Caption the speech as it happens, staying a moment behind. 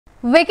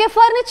ವಿಕೆ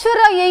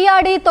furniture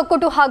ಎಯಾಡಿ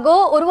ತೊಕ್ಕಟು ಹಾಗೂ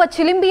ಉರುವ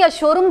ಚಿಲಿಂಬಿಯ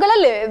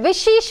ಶೋರೂಮ್ಗಳಲ್ಲಿ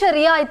ವಿಶೇಷ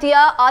ರಿಯಾಯಿತಿಯ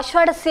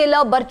ಆಷಾಢ sale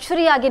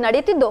ಭರ್ಜರಿಯಾಗಿ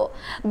ನಡೆಯುತ್ತಿದ್ದು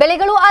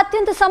ಬೆಲೆಗಳು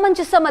ಅತ್ಯಂತ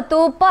ಸಮಂಜಸ ಮತ್ತು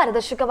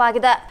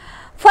ಪಾರದರ್ಶಕವಾಗಿದೆ.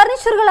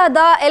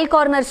 ಫರ್ನಿಚರ್ಗಳಾದ ಎಲ್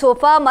ಕಾರ್ನರ್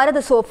ಸೋಫಾ, ಮರದ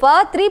sofa,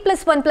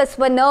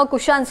 3+1+1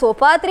 cushion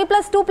sofa,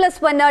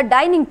 3+2+1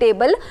 dining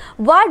table,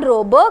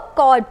 wardrobe,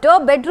 ಕಾಟ್,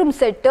 bedroom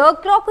set,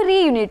 crockery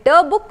unit,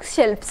 book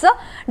shelves,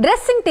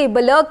 dressing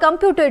table,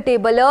 computer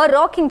table,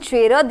 rocking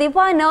chair,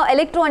 ದಿವಾನ್,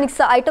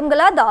 electronics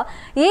ಐಟಂಗಳಾದ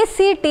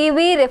AC,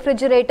 TV,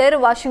 refrigerator,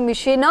 washing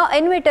machine,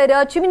 inverter,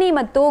 chimney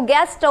ಮತ್ತು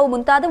gas stove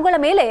ಮುಂತಾದವುಗಳ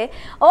ಮೇಲೆ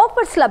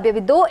offers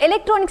ಲಭ್ಯವಿದ್ದು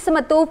electronics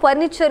ಮತ್ತು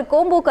furniture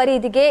combo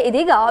ಖರೀದಿಗೆ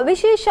ಇದೀಗ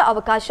ವಿಶೇಷ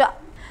ಅವಕಾಶ.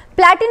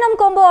 Platinum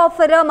combo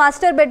offer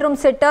master bedroom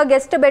set,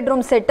 guest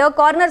bedroom set,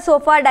 corner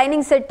sofa,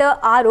 dining set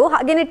 6,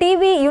 ಹಾಗೇನೆ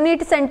ಟಿವಿ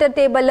ಯೂನಿಟ್, ಸೆಂಟರ್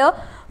ಟೇಬಲ್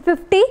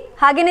 50,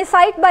 ಹಾಗೇನೆ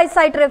side by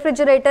side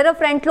refrigerator,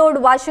 front load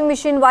washing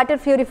machine, water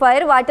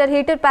purifier, water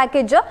heater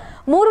package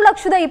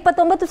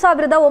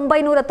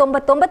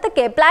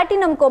 3,29,999ಕ್ಕೆ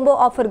platinum combo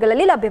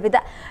ಆಫರ್ಗಳಲ್ಲಿ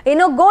ಲಭ್ಯವಿದೆ.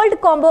 ಇನ್ನು gold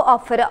combo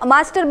offer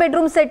master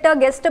bedroom set,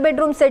 guest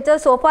bedroom set,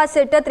 sofa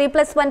set,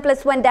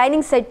 3+1+1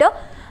 dining set,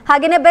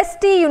 ಹಾಗೇನೆ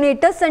best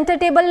unit, centre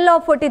table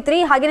 43,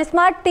 ಹಾಗೇನೆ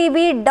smart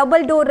TV,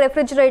 double door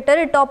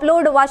refrigerator, top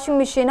load washing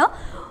machine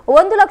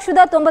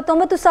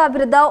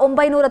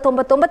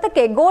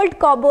 1,99,999ಕ್ಕೆ gold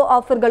combo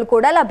ಆಫರ್ಗಳು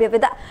ಕೂಡ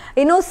ಲಭ್ಯವಿದೆ.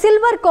 ಇನ್ನು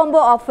silver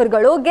combo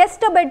ಆಫರ್ಗಳು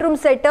guest bedroom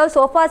set,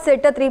 sofa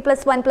set,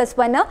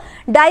 3+1+1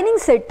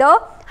 dining set,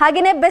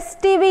 ಹಾಗೇನೆ best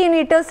TV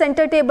unit,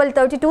 centre table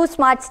 32,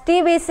 smart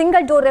TV,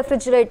 single door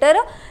refrigerator,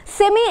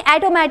 semi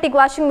automatic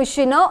washing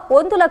machine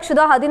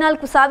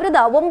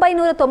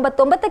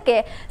 1,14,999ಕ್ಕೆ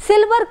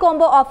silver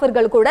combo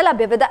ಆಫರ್ಗಳು ಕೂಡ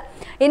ಲಭ್ಯವಿದೆ.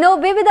 ಇನ್ನು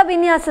ವಿವಿಧ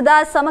ವಿನ್ಯಾಸದ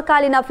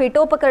ಸಮಕಾಲೀನ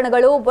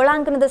ಪೀಠೋಪಕರಣಗಳು,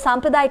 ಒಳಾಂಗಣದ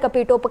ಸಾಂಪ್ರದಾಯಿಕ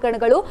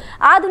ಪೀಠೋಪಕರಣಗಳು,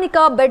 ಆಧುನಿಕ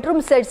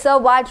bedroom sets,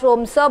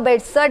 wardrobes,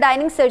 beds,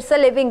 dining sets,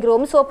 living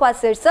room, sofa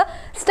sets,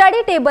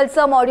 study tables,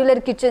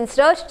 modular kitchens,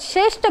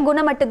 ಶ್ರೇಷ್ಠ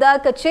ಗುಣಮಟ್ಟದ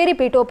ಕಚೇರಿ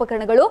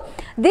ಪೀಠೋಪಕರಣಗಳು,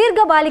 ದೀರ್ಘ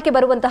ಬಾಳಿಕೆ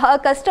ಬರುವಂತಹ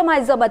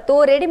ಕಸ್ಟಮೈಸ್ ಮತ್ತು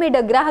ರೆಡಿಮೇಡ್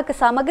ಗ್ರಾಹಕ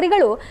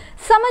ಸಾಮಗ್ರಿಗಳು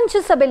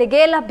ಸಮಂಜಸ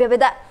ಬೆಲೆಗೆ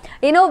ಲಭ್ಯವಿದೆ.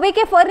 ಇನ್ನು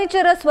ವಿಕೆ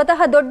ಫರ್ನಿಚರ್ ಸ್ವತಃ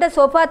ದೊಡ್ಡ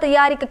ಸೋಫಾ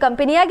ತಯಾರಿಕಾ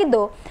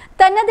ಕಂಪನಿಯಾಗಿದ್ದು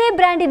ತನ್ನದೇ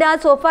ಬ್ರ್ಯಾಂಡಿನ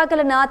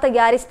ಸೋಫಾಗಳನ್ನು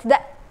ತಯಾರಿಸುತ್ತಿದೆ.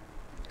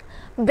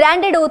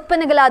 ಬ್ರಾಂಡೆಡ್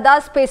ಉತ್ಪನ್ನಗಳಾದ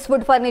space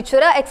wood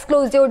furniture,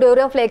 exclusive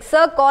Duroflex,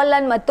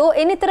 colon ಮತ್ತು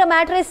ಇನ್ನಿತರ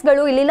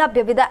ಮ್ಯಾಟ್ರೆಸ್ಗಳು ಇಲ್ಲಿ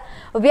ಲಭ್ಯವಿದೆ.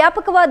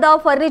 ವ್ಯಾಪಕವಾದ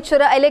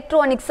furniture,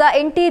 electronics,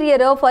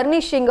 interior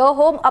furnishing,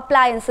 home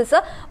appliances,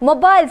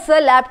 mobiles,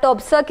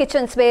 laptops,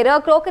 kitchen wear,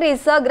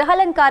 ಕ್ರೋಕರೀಸ್,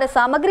 ಗೃಹಾಲಂಕಾರ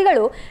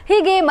ಸಾಮಗ್ರಿಗಳು,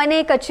 ಹೀಗೆ ಮನೆ,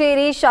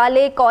 ಕಚೇರಿ,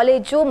 ಶಾಲೆ,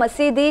 ಕಾಲೇಜು,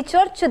 ಮಸೀದಿ,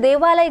 ಚರ್ಚ್,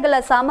 ದೇವಾಲಯಗಳ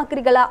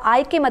ಸಾಮಗ್ರಿಗಳ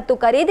ಆಯ್ಕೆ ಮತ್ತು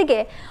ಖರೀದಿಗೆ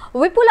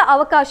ವಿಪುಲ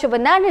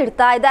ಅವಕಾಶವನ್ನ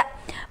ನೀಡುತ್ತಾ ಇದೆ.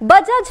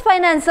 ಬಜಾಜ್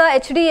ಫೈನಾನ್ಸ್,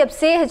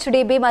 HDFC,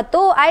 HDB ಮತ್ತು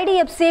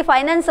IDFC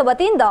ಫೈನಾನ್ಸ್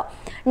ವತಿಯಿಂದ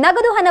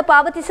ನಗದು ಹಣ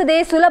ಪಾವತಿಸದೆ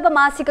ಸುಲಭ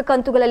ಮಾಸಿಕ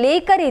ಕಂತುಗಳಲ್ಲಿ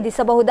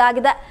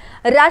ಖರೀದಿಸಬಹುದಾಗಿದೆ.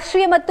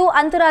 ರಾಷ್ಟ್ರೀಯ ಮತ್ತು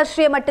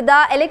ಅಂತಾರಾಷ್ಟ್ರೀಯ ಮಟ್ಟದ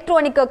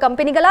electronic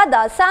ಕಂಪನಿಗಳಾದ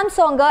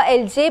Samsung,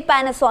 LG,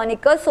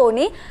 Panasonic,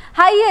 Sony,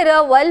 higher,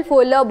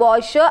 Whirlpool,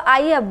 Bosch,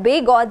 IFB,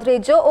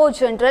 Godrej, ಓ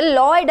ಜನರಲ್,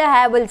 ಲಾಯ್ಡ್,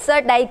 ಹ್ಯಾವೆಲ್ಸ್,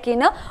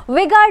 ಡೈಕಿನ್,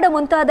 ವಿಗಾರ್ಡ್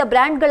ಮುಂತಾದ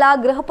ಬ್ರ್ಯಾಂಡ್ಗಳ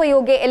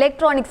ಗೃಹೋಪಯೋಗಿ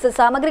electronics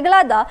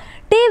ಸಾಮಗ್ರಿಗಳಾದ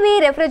TV,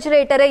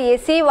 refrigerator,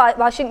 AC,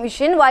 washing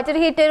machine, water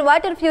heater,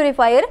 water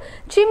purifier,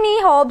 chimney,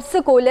 hobs,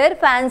 cooler,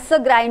 fans,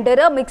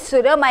 grinder,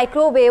 mixer,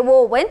 microwave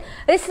oven,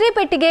 ಇಸ್ತ್ರಿ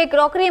ಪೆಟ್ಟಿಗೆ,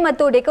 ಕ್ರಾಕರಿ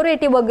ಮತ್ತು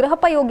ಡೆಕೋರೇಟಿವ್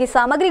ಗೃಹೋಪಯೋಗಿ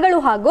ಸಾಮಗ್ರಿಗಳು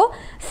ಹಾಗೂ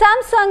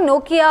Samsung,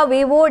 Nokia,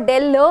 Vivo,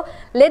 del,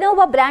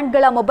 Lenovo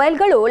ಬ್ರ್ಯಾಂಡ್ಗಳ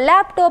ಮೊಬೈಲ್ಗಳು,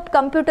 laptop,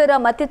 computer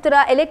ಮತ್ತಿತರ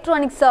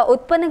ಎಲೆಕ್ಟ್ರಾನಿಕ್ಸ್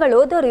ಉತ್ಪನ್ನಗಳು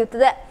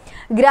ದೊರೆಯುತ್ತದೆ.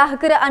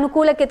 ಗ್ರಾಹಕರ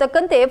ಅನುಕೂಲಕ್ಕೆ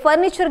ತಕ್ಕಂತೆ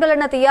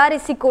ಫರ್ನಿಚರ್ಗಳನ್ನು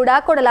ತಯಾರಿಸಿ ಕೂಡ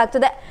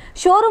ಕೊಡಲಾಗುತ್ತದೆ.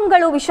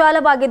 ಶೋರೂಮ್ಗಳು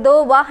ವಿಶಾಲವಾಗಿದ್ದು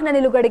ವಾಹನ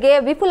ನಿಲುಗಡೆಗೆ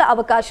ವಿಪುಲ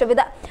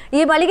ಅವಕಾಶವಿದೆ. ಈ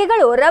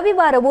ಮಳಿಗೆಗಳು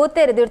ರವಿವಾರವೂ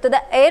ತೆರೆದಿರುತ್ತದೆ.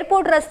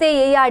 ಏರ್ಪೋರ್ಟ್ ರಸ್ತೆ,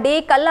 ಎಯಾಡಿ,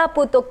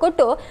 ಕಲ್ಲಾಪು,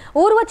 ತೊಕ್ಕೊಟ್ಟು,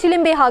 ಊರ್ವ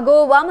ಚಿಲಿಂಬೆ ಹಾಗೂ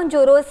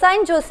ವಾಮಂಜೂರು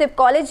ಸೈಂಟ್ ಜೋಸೆಫ್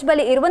ಕಾಲೇಜ್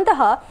ಬಳಿ ಇರುವಂತಹ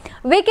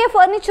ವಿಕೆ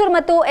ಫರ್ನಿಚರ್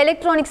ಮತ್ತು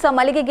ಎಲೆಕ್ಟ್ರಾನಿಕ್ಸ್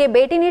ಮಳಿಗೆಗೆ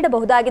ಭೇಟಿ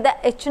ನೀಡಬಹುದಾಗಿದೆ.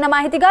 ಹೆಚ್ಚಿನ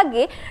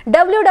ಮಾಹಿತಿಗಾಗಿ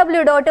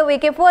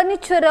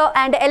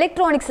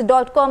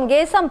www.vikefurnitureandelectronics.com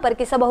ಗೆ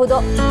ಸಂಪರ್ಕಿಸಬಹುದು.